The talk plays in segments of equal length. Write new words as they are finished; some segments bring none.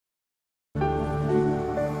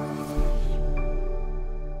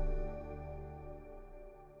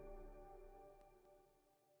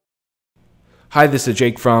Hi, this is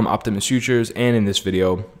Jake from Optimus Futures, and in this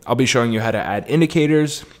video, I'll be showing you how to add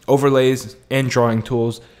indicators, overlays, and drawing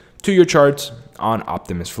tools to your charts on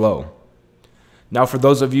Optimus Flow. Now, for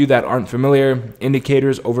those of you that aren't familiar,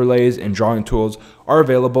 indicators, overlays, and drawing tools are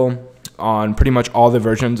available on pretty much all the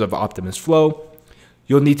versions of Optimus Flow.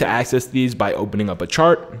 You'll need to access these by opening up a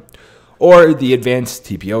chart or the advanced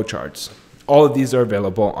TPO charts. All of these are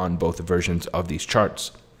available on both versions of these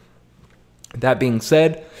charts. That being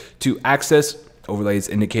said, to access overlays,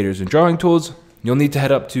 indicators, and drawing tools, you'll need to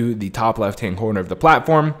head up to the top left-hand corner of the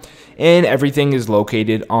platform, and everything is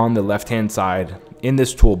located on the left-hand side in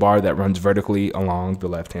this toolbar that runs vertically along the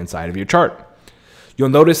left-hand side of your chart. You'll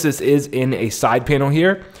notice this is in a side panel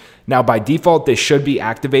here. Now, by default, this should be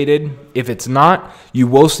activated. If it's not, you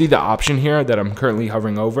will see the option here that I'm currently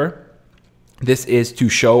hovering over. This is to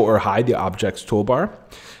show or hide the object's toolbar.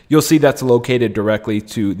 You'll see that's located directly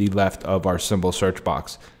to the left of our symbol search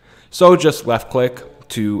box. So just left click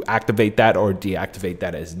to activate that or deactivate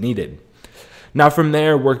that as needed. Now from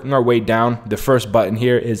there, working our way down, the first button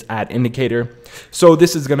here is add indicator. So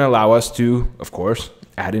this is going to allow us to, of course,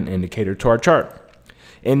 add an indicator to our chart.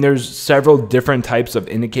 And there's several different types of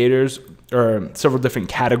indicators or several different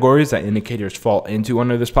categories that indicators fall into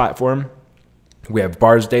under this platform. We have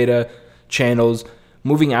bars data, channels,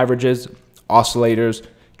 moving averages, oscillators,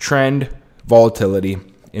 trend, volatility,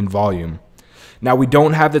 and volume. Now, we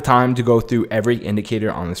don't have the time to go through every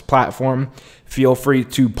indicator on this platform. Feel free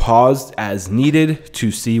to pause as needed to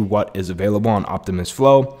see what is available on Optimus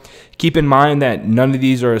Flow. Keep in mind that none of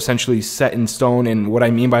these are essentially set in stone, and what I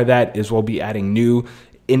mean by that is we'll be adding new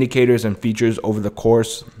indicators and features over the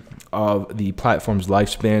course of the platform's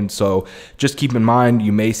lifespan. So just keep in mind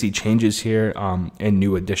you may see changes here and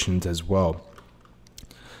new additions as well.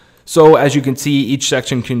 So as you can see, each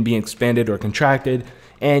section can be expanded or contracted,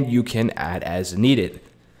 and you can add as needed.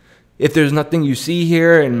 If there's nothing you see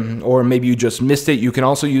here, or maybe you just missed it, you can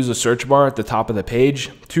also use a search bar at the top of the page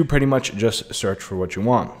to pretty much just search for what you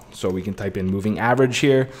want. So we can type in moving average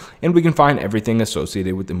here, and we can find everything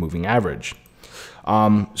associated with the moving average.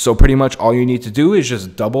 So pretty much all you need to do is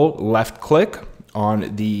just double left click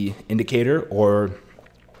on the indicator, or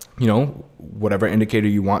whatever indicator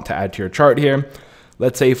you want to add to your chart here.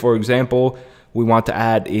 Let's say, for example, we want to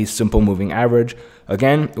add a simple moving average.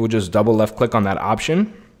 Again, we'll just double left click on that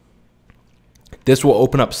option. This will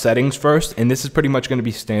open up settings first, and this is pretty much going to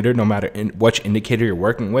be standard no matter which indicator you're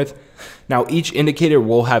working with. Now, each indicator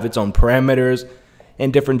will have its own parameters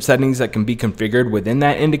and different settings that can be configured within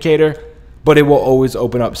that indicator, but it will always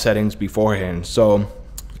open up settings beforehand. So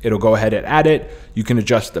it'll go ahead and add it. You can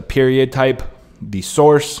adjust the period type, the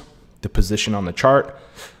source, the position on the chart.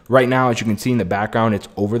 Right now, as you can see in the background, it's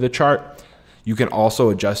over the chart. You can also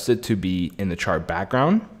adjust it to be in the chart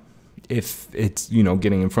background if it's,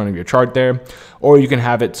 getting in front of your chart there, or you can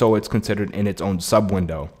have it so it's considered in its own sub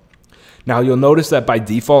window. Now, you'll notice that by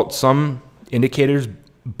default, some indicators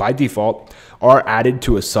by default are added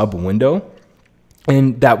to a sub window,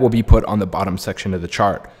 and that will be put on the bottom section of the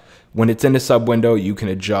chart. When it's in a sub window, you can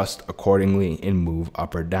adjust accordingly and move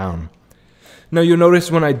up or down. Now, you'll notice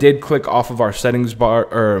when I did click off of our settings bar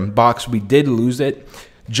or box, we did lose it.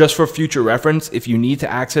 Just for future reference, if you need to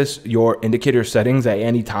access your indicator settings at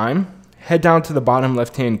any time, head down to the bottom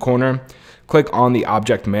left-hand corner, click on the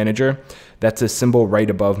Object Manager. That's a symbol right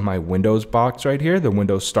above my Windows box right here, the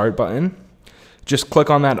Windows Start button. Just click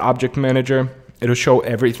on that Object Manager. It'll show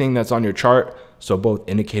everything that's on your chart, so both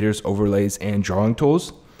indicators, overlays, and drawing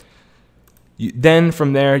tools. Then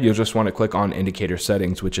from there, you'll just want to click on Indicator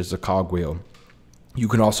Settings, which is a cogwheel. You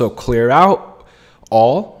can also clear out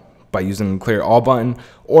all by using the Clear All button,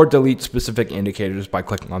 or delete specific indicators by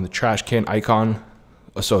clicking on the trash can icon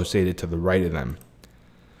associated to the right of them.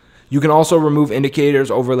 You can also remove indicators,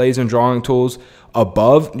 overlays, and drawing tools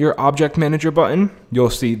above your Object Manager button. You'll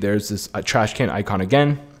see there's this trash can icon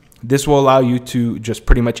again. This will allow you to just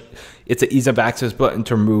pretty much, it's an ease of access button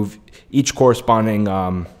to remove each corresponding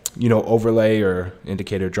overlay or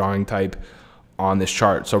indicator drawing type on this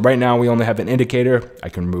chart. So right now we only have an indicator. I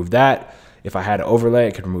can remove that. If I had an overlay,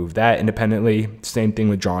 I could remove that independently. Same thing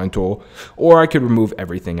with drawing tool, or I could remove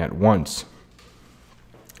everything at once.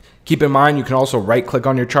 Keep in mind, you can also right click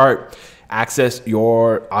on your chart, access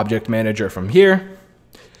your Object Manager from here.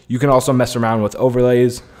 You can also mess around with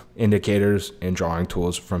overlays, indicators, and drawing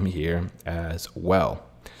tools from here as well.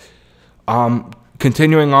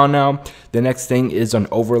 Continuing on now, the next thing is an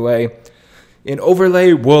overlay. An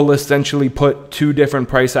overlay will essentially put two different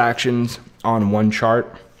price actions on one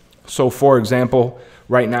chart. So for example,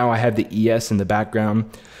 Right now I have the ES in the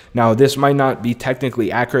background. Now this might not be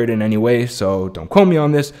technically accurate in any way, so don't quote me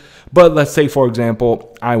on this, but let's say for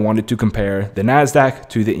example, I wanted to compare the NASDAQ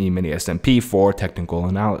to the E-mini S&P for technical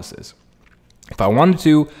analysis. If I wanted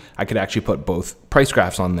to, I could actually put both price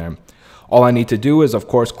graphs on there. All I need to do is of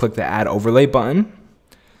course click the add overlay button,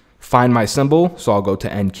 find my symbol, so I'll go to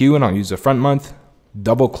NQ and I'll use the front month,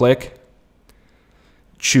 double click,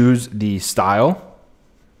 choose the style,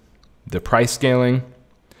 the price scaling,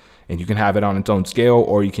 and you can have it on its own scale,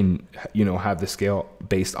 or you can, have the scale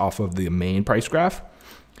based off of the main price graph.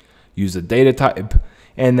 Use the data type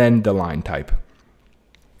and then the line type.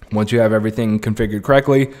 Once you have everything configured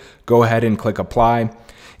correctly, go ahead and click apply.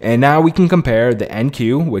 And now we can compare the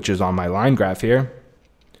NQ, which is on my line graph here,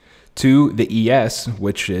 to the ES,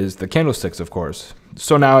 which is the candlesticks, of course.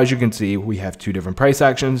 So now, as you can see, we have two different price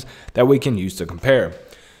actions that we can use to compare.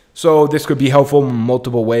 So this could be helpful in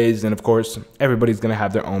multiple ways, and of course, everybody's going to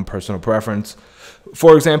have their own personal preference.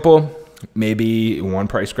 For example, maybe one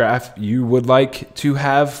price graph you would like to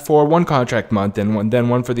have for one contract month and then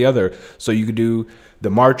one for the other. So you could do the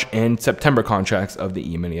March and September contracts of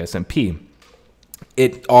the E-mini S&P.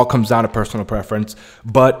 It all comes down to personal preference,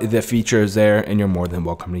 but the feature is there and you're more than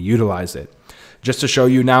welcome to utilize it. Just to show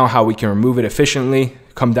you now how we can remove it efficiently,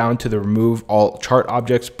 come down to the remove all chart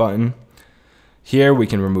objects button. Here we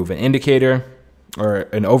can remove an indicator or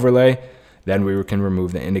an overlay, then we can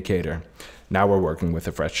remove the indicator. Now we're working with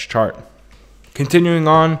a fresh chart. Continuing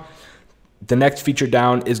on, the next feature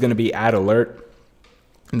down is going to be add alert.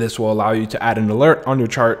 This will allow you to add an alert on your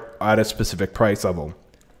chart at a specific price level.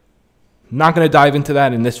 Not going to dive into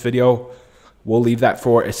that in this video. We'll leave that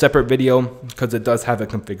for a separate video because it does have a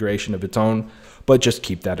configuration of its own, but just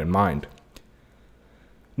keep that in mind.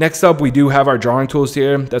 Next up, we do have our drawing tools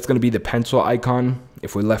here. That's going to be the pencil icon.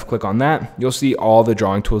 If we left click on that, you'll see all the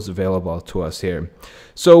drawing tools available to us here.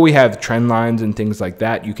 So we have trend lines and things like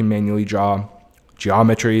that. You can manually draw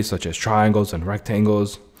geometry such as triangles and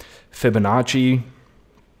rectangles, Fibonacci,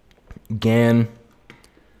 Gann,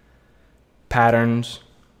 patterns,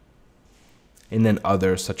 and then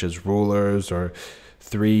others such as rulers or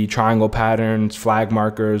 3 triangle patterns, flag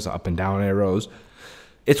markers, up and down arrows.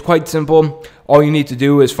 It's quite simple. All you need to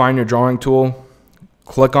do is find your drawing tool,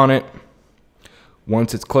 click on it.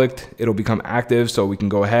 Once it's clicked, it'll become active, so we can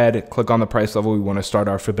go ahead, click on the price level we want to start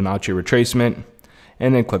our Fibonacci retracement,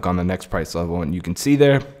 and then click on the next price level. And you can see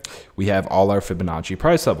there, we have all our Fibonacci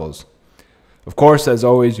price levels. Of course, as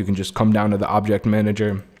always, you can just come down to the object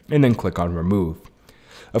manager and then click on remove.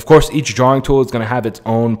 Of course, each drawing tool is going to have its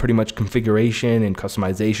own pretty much configuration and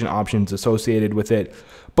customization options associated with it.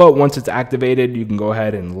 But once it's activated, you can go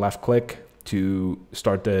ahead and left click to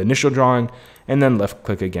start the initial drawing and then left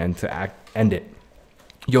click again to end it.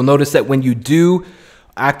 You'll notice that when you do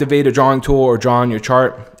activate a drawing tool or draw on your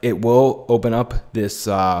chart, it will open up this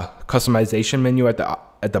customization menu at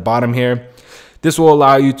the bottom here. This will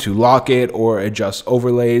allow you to lock it or adjust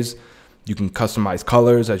overlays. You can customize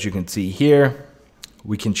colors, as you can see here.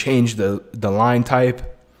 We can change the line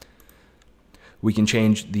type. We can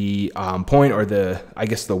change the point or the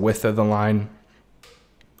width of the line.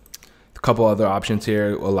 A couple other options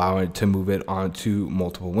here allow it to move it onto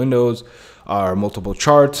multiple windows or multiple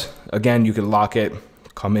charts. Again, you can lock it,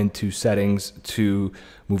 come into settings to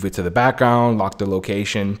move it to the background, lock the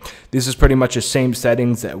location. This is pretty much the same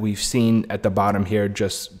settings that we've seen at the bottom here,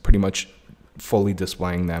 just pretty much fully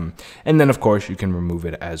displaying them. And then of course you can remove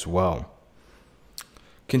it as well.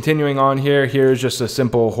 Continuing on here, here's just a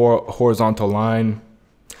simple horizontal line.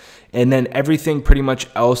 And then everything pretty much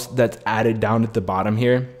else that's added down at the bottom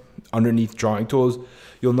here, underneath drawing tools,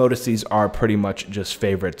 you'll notice these are pretty much just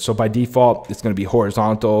favorites. So by default, it's going to be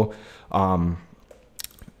horizontal.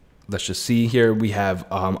 Let's just see here. We have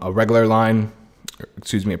a regular line,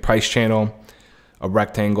 a price channel, a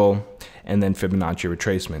rectangle, and then Fibonacci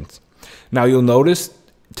retracements. Now you'll notice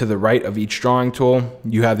to the right of each drawing tool,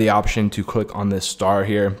 you have the option to click on this star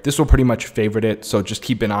here. This will pretty much favorite it, so just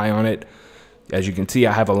keep an eye on it. As you can see,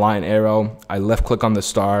 I have a line arrow. I left click on the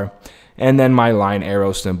star, and then my line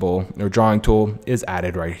arrow symbol or drawing tool is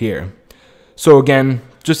added right here. So again,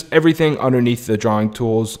 just everything underneath the drawing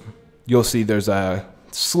tools, you'll see there's a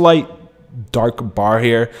slight dark bar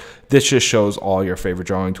here. This just shows all your favorite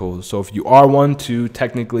drawing tools. So if you are one to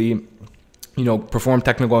technically, perform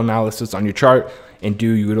technical analysis on your chart and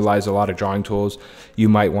do utilize a lot of drawing tools, you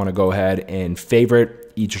might want to go ahead and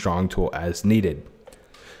favorite each drawing tool as needed.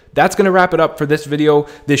 that's going to wrap it up for this video.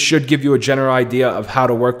 This should give you a general idea of how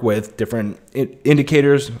to work with different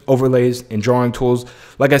indicators, overlays, and drawing tools.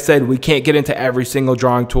 Like I said, we can't get into every single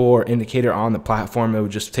drawing tool or indicator on the platform. It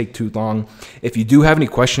would just take too long. If you do have any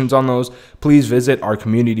questions on those, please visit our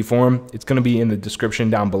community forum. It's going to be in the description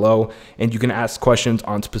down below, and you can ask questions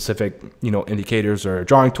on specific, indicators or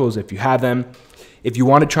drawing tools if you have them. If you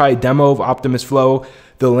want to try a demo of Optimus Flow,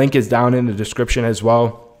 the link is down in the description as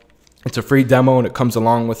well. It's a free demo and it comes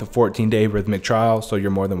along with a 14-day rhythmic trial, so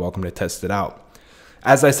you're more than welcome to test it out.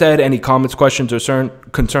 As I said, any comments, questions, or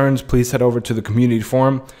concerns, please head over to the community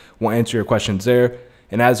forum. We'll answer your questions there.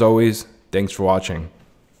 And as always, thanks for watching.